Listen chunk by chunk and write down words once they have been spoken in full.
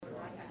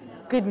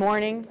Good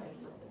morning.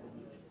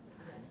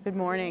 Good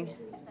morning.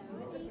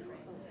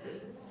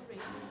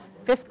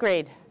 Fifth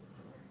grade.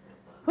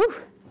 Whew.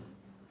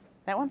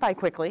 That went by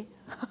quickly.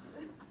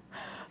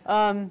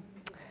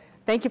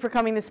 Thank you for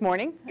coming this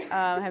morning.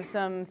 I have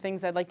some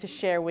things I'd like to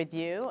share with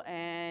you,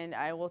 and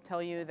I will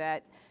tell you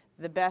that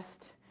the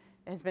best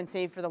has been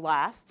saved for the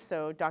last.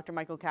 So Dr.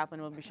 Michael Kaplan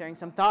will be sharing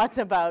some thoughts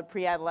about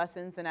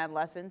pre-adolescence and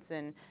adolescence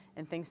and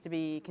things to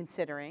be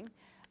considering.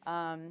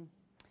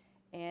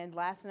 And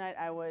last night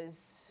I was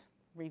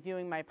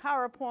reviewing my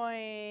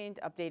PowerPoint,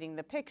 updating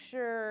the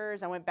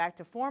pictures. I went back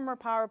to former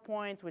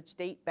PowerPoints, which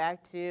date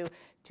back to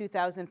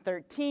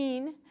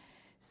 2013.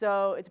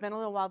 So it's been a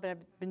little while, but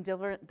I've been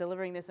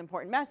delivering this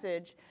important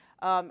message.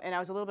 And I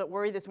was a little bit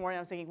worried this morning.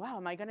 I was thinking, wow,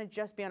 am I going to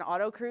just be on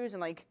auto cruise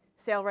and like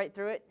sail right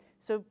through it?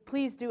 So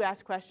please do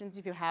ask questions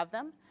if you have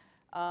them.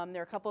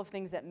 There are a couple of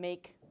things that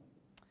make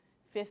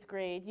fifth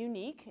grade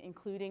unique,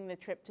 including the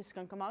trip to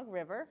Skunkamog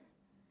River.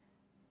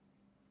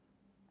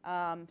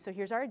 So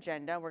here's our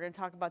agenda. We're going to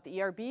talk about the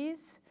ERBs,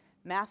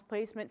 math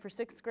placement for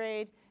sixth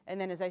grade,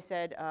 and then, as I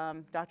said,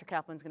 Dr.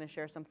 Kaplan's going to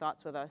share some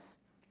thoughts with us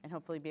and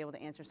hopefully be able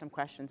to answer some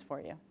questions for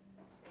you.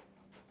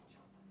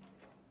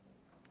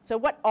 So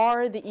what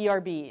are the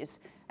ERBs?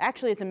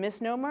 Actually, it's a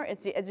misnomer.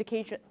 It's the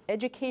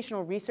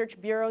Educational Research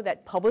Bureau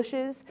that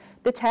publishes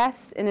the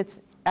tests, and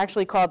it's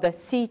actually called the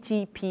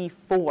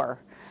CTP4.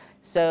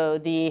 So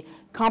the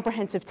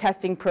Comprehensive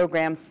Testing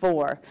Program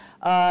 4.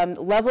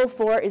 Level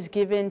 4 is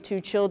given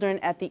to children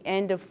at the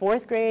end of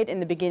fourth grade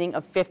and the beginning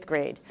of fifth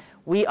grade.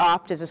 We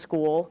opt as a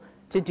school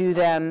to do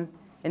them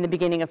in the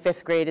beginning of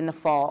fifth grade in the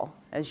fall,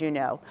 as you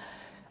know.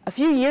 A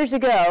few years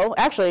ago,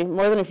 actually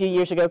more than a few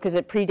years ago because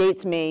it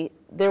predates me,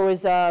 there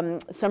was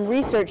some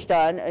research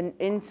done, an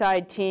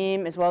inside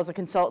team as well as a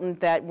consultant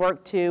that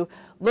worked to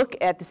look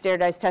at the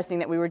standardized testing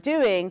that we were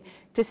doing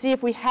to see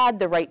if we had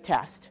the right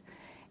test.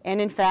 And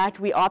in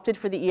fact, we opted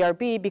for the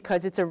ERB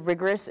because it's a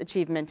rigorous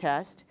achievement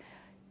test.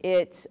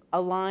 It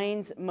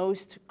aligns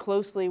most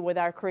closely with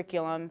our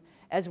curriculum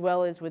as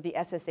well as with the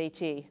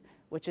SSHE,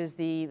 which is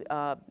the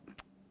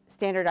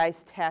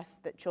standardized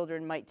test that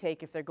children might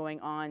take if they're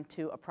going on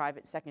to a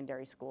private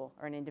secondary school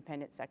or an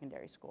independent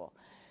secondary school.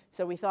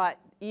 So we thought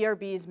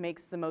ERBs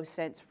makes the most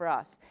sense for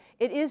us.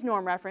 It is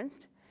norm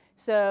referenced.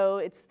 So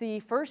it's the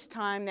first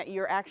time that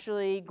you're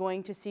actually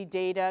going to see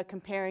data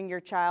comparing your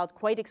child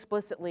quite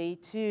explicitly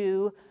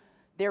to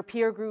their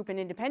peer group in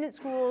independent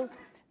schools,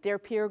 their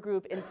peer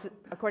group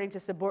according to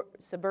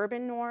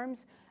suburban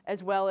norms,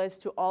 as well as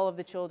to all of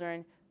the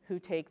children who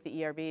take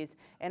the ERBs.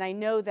 And I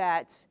know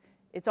that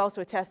it's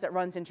also a test that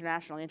runs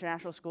internationally.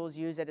 International schools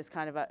use it as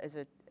kind of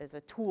as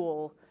a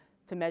tool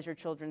to measure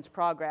children's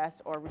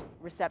progress or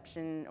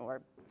reception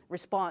or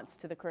response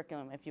to the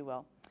curriculum, if you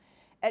will.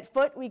 At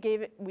Foot, we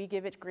give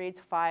it grades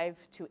 5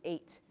 to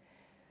 8.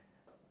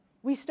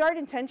 We start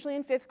intentionally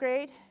in fifth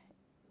grade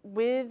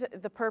with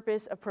the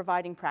purpose of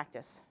providing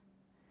practice.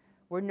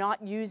 We're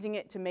not using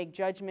it to make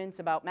judgments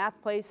about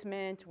math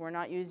placement. We're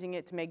not using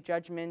it to make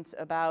judgments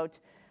about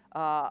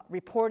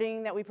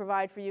reporting that we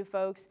provide for you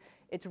folks.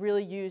 It's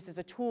really used as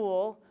a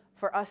tool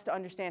for us to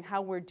understand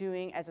how we're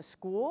doing as a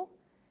school,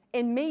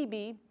 and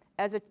maybe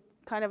as a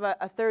kind of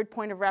a third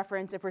point of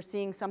reference if we're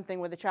seeing something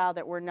with a child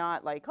that we're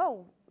not like,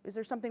 oh, is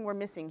there something we're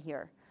missing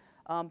here?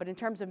 But in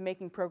terms of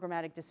making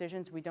programmatic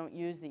decisions, we don't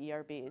use the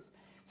ERBs.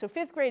 So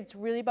fifth grade is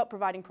really about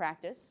providing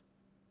practice.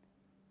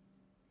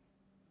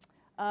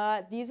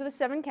 These are the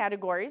 7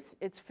 categories.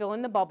 It's fill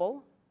in the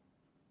bubble,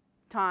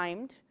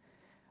 timed.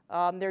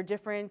 There are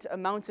different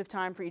amounts of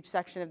time for each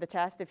section of the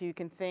test. If you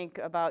can think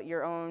about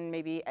your own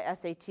maybe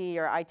SAT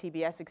or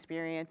ITBS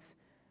experience,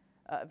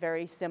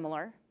 very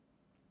similar.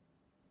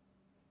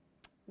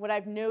 What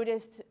I've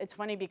noticed, it's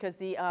funny because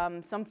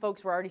some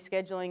folks were already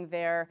scheduling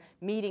their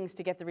meetings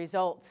to get the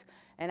results,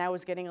 and I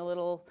was getting a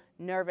little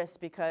nervous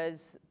because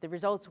the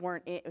results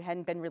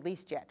hadn't been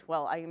released yet.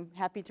 Well, I'm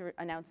happy to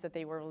announce that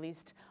they were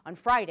released on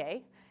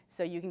Friday,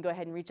 so you can go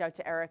ahead and reach out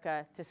to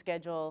Erica to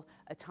schedule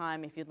a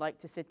time if you'd like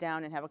to sit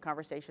down and have a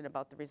conversation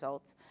about the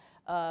results.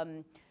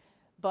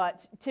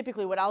 But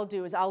typically what I'll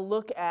do is I'll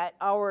look at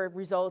our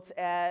results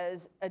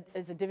as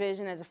a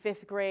division, as a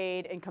fifth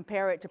grade, and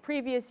compare it to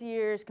previous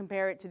years,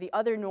 compare it to the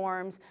other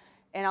norms,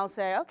 and I'll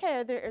say, okay,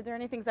 are there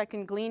any things I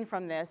can glean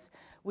from this?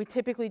 We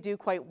typically do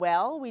quite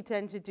well. We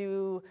tend to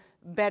do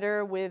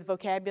better with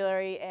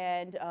vocabulary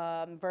and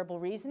verbal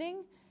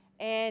reasoning.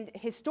 And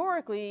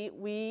historically,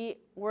 we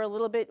were a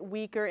little bit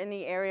weaker in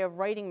the area of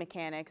writing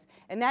mechanics,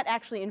 and that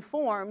actually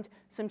informed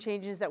some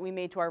changes that we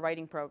made to our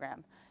writing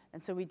program.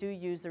 And so we do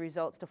use the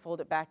results to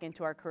fold it back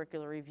into our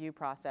curricular review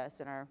process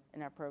in our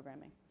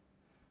programming.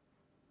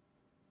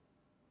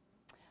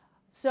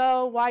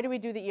 So why do we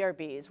do the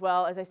ERBs?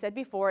 Well, as I said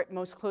before, it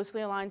most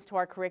closely aligns to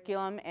our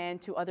curriculum and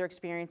to other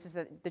experiences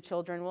that the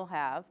children will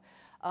have.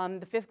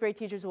 The fifth grade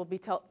teachers will be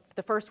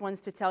the first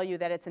ones to tell you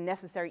that it's a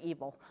necessary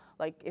evil.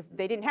 Like if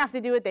they didn't have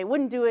to do it, they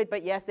wouldn't do it,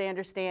 but yes, they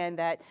understand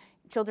that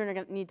children are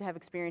going to need to have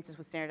experiences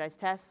with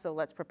standardized tests, so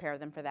let's prepare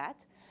them for that.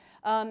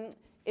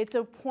 It's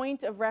a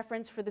point of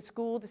reference for the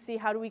school to see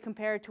how do we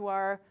compare to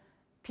our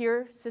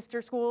peer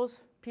sister schools,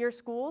 peer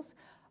schools.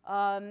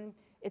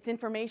 It's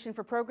information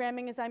for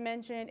programming, as I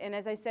mentioned, and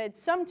as I said,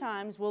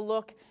 sometimes we'll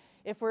look,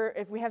 if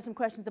we have some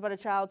questions about a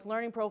child's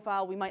learning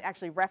profile, we might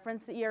actually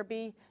reference the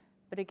ERB,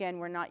 but again,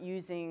 we're not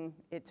using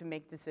it to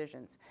make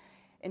decisions.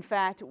 In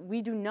fact,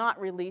 we do not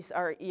release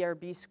our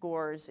ERB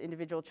scores,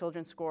 individual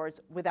children's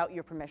scores, without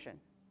your permission.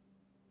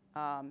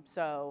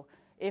 So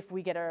if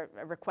we get a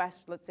request,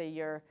 let's say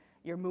you're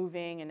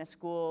moving and a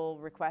school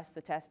requests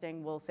the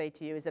testing, we'll say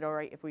to you, is it all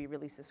right if we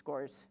release the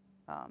scores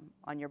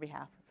on your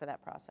behalf for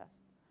that process?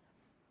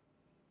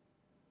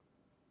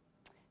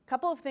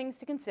 Couple of things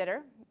to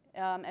consider.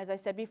 As I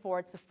said before,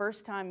 it's the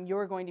first time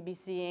you're going to be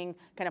seeing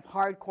kind of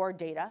hardcore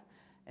data.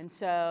 And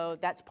so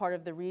that's part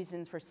of the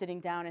reasons for sitting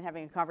down and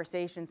having a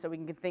conversation so we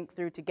can think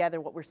through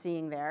together what we're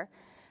seeing there.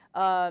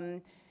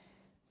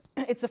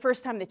 It's the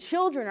first time the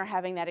children are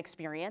having that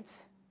experience,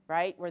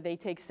 right, where they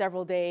take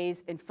several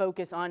days and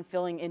focus on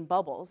filling in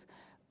bubbles.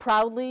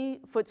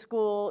 Proudly, Foot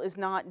School is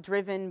not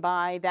driven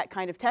by that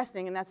kind of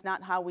testing, and that's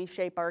not how we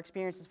shape our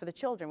experiences for the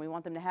children. We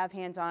want them to have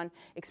hands-on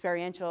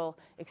experiential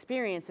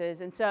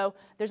experiences, and so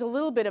there's a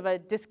little bit of a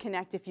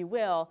disconnect, if you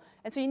will,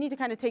 and so you need to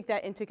kind of take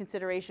that into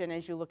consideration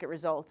as you look at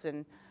results,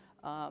 and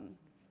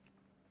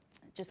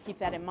just keep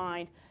that in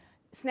mind.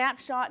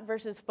 Snapshot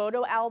versus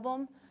photo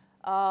album.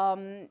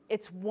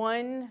 It's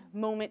one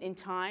moment in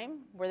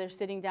time where they're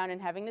sitting down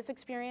and having this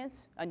experience,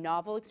 a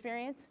novel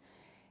experience.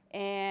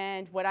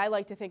 And what I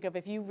like to think of,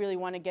 if you really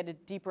want to get a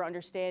deeper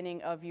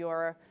understanding of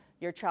your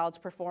child's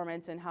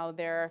performance and how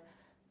they're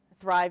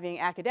thriving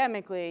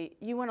academically,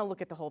 you want to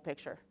look at the whole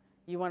picture.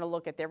 You want to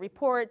look at their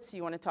reports,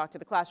 you want to talk to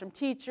the classroom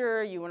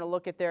teacher, you want to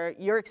look at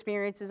your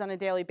experiences on a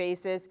daily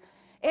basis.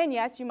 And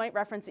yes, you might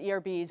reference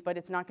ERBs, but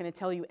it's not going to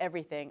tell you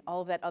everything.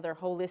 All of that other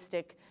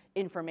holistic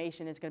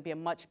information is going to be a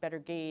much better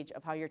gauge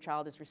of how your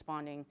child is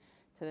responding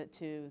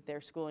to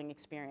their schooling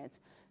experience.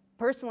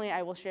 Personally,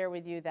 I will share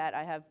with you that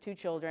I have two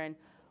children,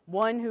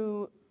 one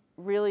who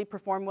really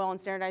performed well in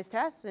standardized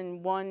tests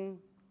and one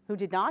who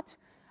did not.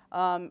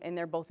 And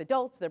they're both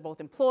adults, they're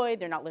both employed,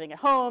 they're not living at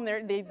home,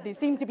 they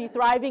seem to be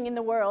thriving in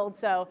the world.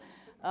 So,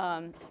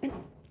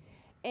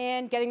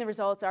 and getting the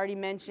results, I already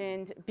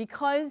mentioned,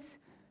 because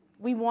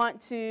we want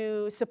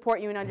to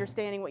support you in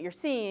understanding what you're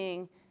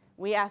seeing,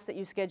 we ask that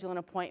you schedule an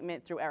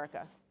appointment through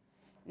Erica.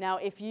 Now,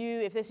 if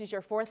this is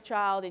your fourth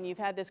child and you've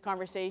had this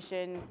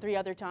conversation 3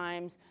 other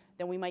times,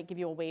 then we might give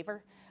you a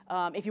waiver.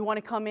 If you want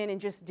to come in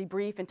and just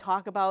debrief and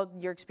talk about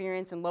your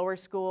experience in lower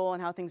school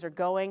and how things are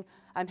going,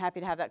 I'm happy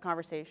to have that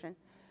conversation.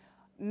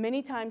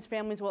 Many times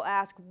families will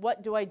ask,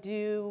 what do I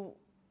do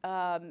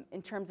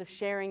in terms of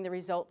sharing the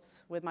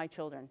results with my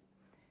children?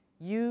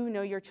 You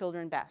know your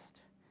children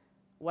best.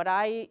 What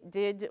I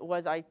did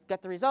was I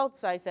got the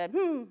results, I said,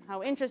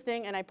 how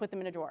interesting, and I put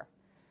them in a drawer.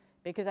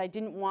 Because I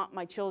didn't want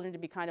my children to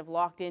be kind of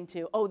locked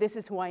into, oh, this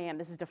is who I am,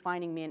 this is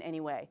defining me in any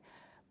way.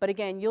 But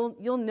again,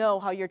 you'll know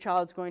how your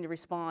child's going to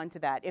respond to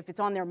that. If it's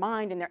on their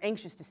mind and they're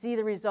anxious to see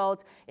the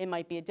results, it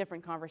might be a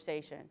different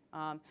conversation.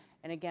 And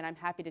again, I'm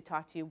happy to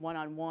talk to you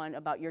one-on-one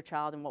about your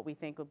child and what we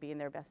think would be in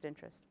their best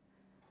interest.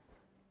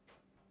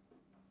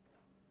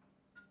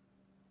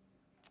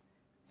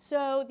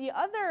 So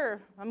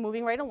I'm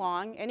moving right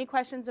along. Any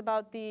questions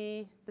about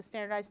the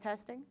standardized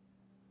testing?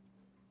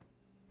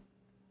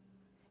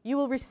 You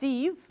will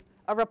receive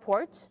a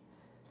report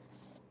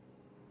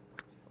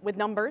with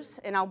numbers,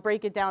 and I'll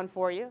break it down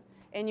for you.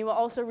 And you will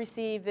also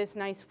receive this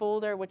nice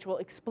folder which will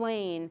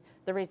explain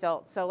the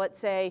results. So let's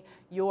say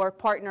your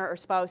partner or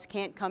spouse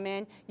can't come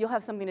in, you'll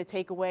have something to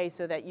take away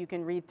so that you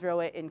can read through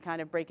it and kind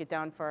of break it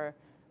down for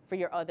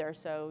your other,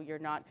 so you're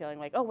not feeling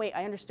like, oh wait,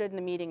 I understood in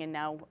the meeting and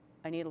now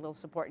I need a little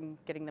support in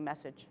getting the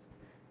message.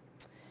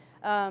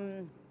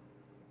 So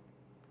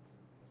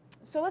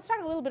let's talk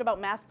a little bit about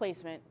math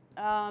placement.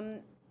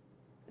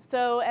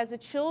 So as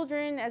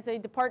they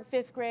depart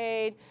 5th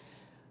grade,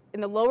 in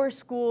the lower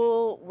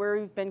school,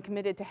 we've been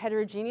committed to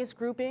heterogeneous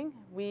grouping.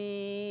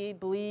 We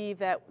believe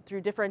that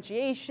through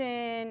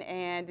differentiation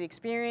and the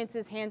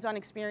experiences, hands-on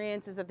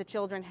experiences that the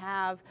children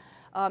have,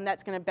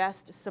 that's going to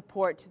best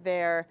support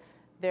their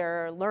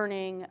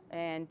learning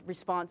and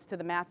response to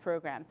the math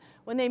program.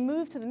 When they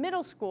move to the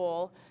middle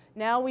school,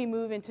 now we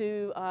move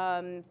into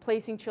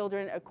placing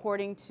children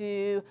according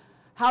to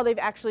how they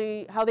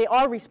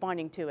are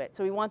responding to it.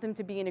 So we want them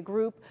to be in a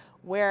group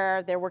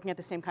where they're working at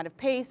the same kind of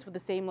pace, with the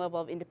same level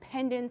of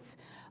independence,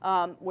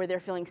 where they're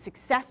feeling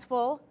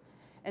successful.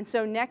 And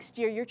so next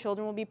year, your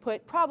children will be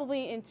put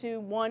probably into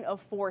one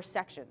of 4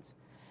 sections.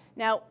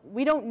 Now,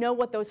 we don't know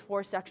what those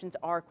 4 sections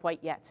are quite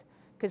yet,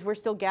 because we're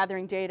still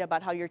gathering data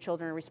about how your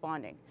children are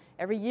responding.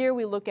 Every year,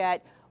 we look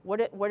at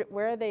where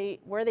are they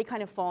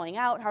kind of falling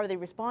out? How are they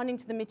responding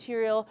to the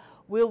material?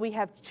 Will we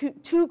have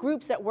two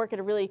groups that work at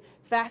a really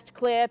fast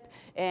clip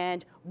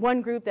and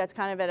one group that's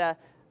kind of at a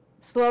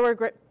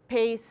slower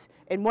pace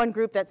and one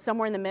group that's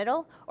somewhere in the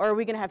middle? Or are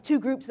we going to have 2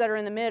 groups that are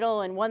in the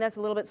middle and one that's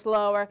a little bit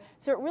slower?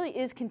 So it really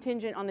is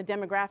contingent on the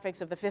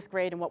demographics of the 5th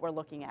grade and what we're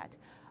looking at.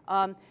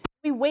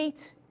 We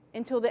wait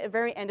until the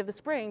very end of the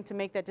spring to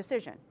make that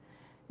decision.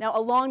 Now,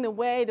 along the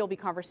way, there'll be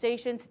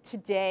conversations.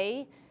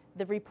 Today,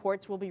 the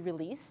reports will be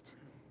released.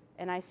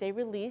 And I say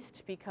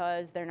released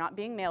because they're not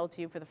being mailed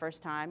to you for the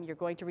first time. You're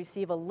going to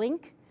receive a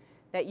link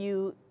that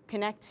you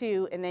connect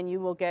to, and then you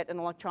will get an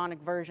electronic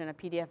version, a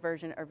PDF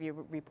version of your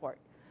report.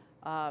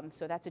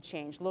 So that's a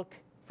change. Look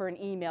for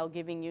an email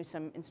giving you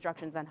some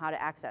instructions on how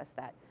to access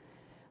that.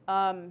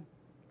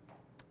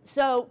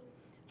 So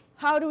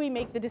how do we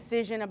make the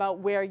decision about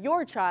where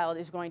your child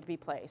is going to be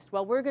placed?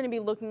 Well, we're going to be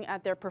looking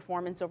at their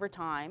performance over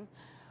time.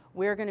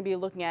 We're going to be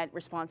looking at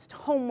response to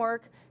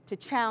homework, to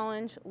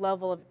challenge,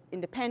 level of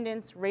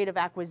independence, rate of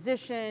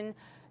acquisition,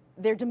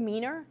 their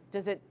demeanor.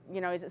 Does it,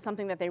 is it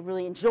something that they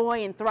really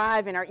enjoy and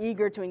thrive and are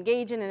eager to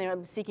engage in and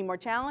they're seeking more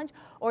challenge?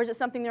 Or is it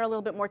something they're a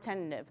little bit more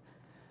tentative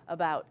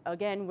about?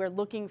 Again, we're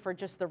looking for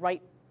just the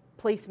right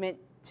placement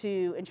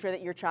to ensure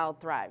that your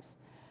child thrives.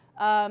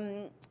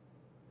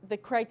 The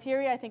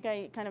criteria, I think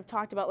I kind of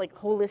talked about like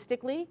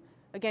holistically.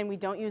 Again, we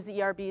don't use the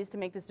ERBs to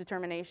make this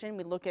determination.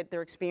 We look at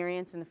their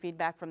experience and the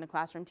feedback from the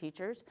classroom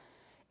teachers.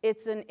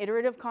 It's an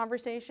iterative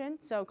conversation,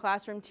 so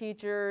classroom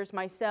teachers,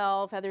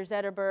 myself, Heather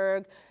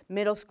Zetterberg,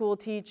 middle school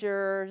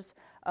teachers,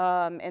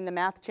 and the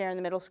math chair in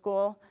the middle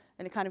school,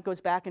 and it kind of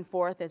goes back and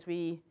forth as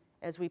we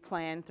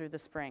plan through the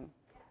spring.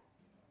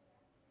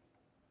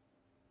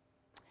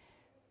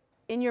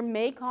 In your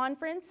May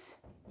conference,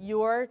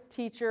 your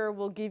teacher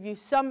will give you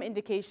some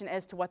indication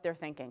as to what they're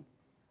thinking.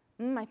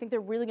 I think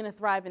they're really going to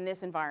thrive in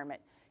this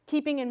environment.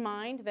 Keeping in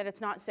mind that it's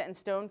not set in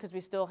stone because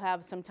we still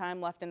have some time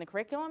left in the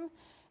curriculum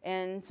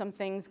and some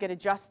things get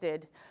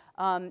adjusted.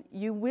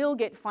 You will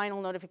get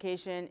final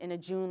notification in a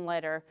June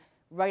letter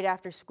right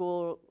after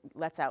school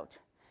lets out.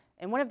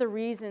 And one of the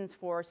reasons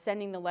for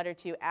sending the letter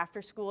to you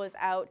after school is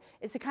out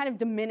is to kind of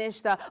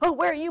diminish the, oh,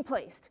 where are you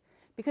placed?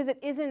 Because it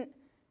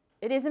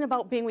isn't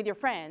about being with your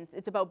friends,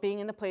 it's about being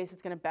in the place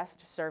that's going to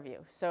best serve you.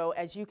 So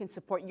as you can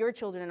support your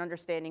children in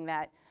understanding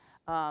that,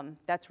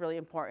 that's really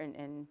important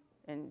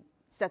and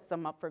sets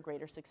them up for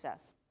greater success.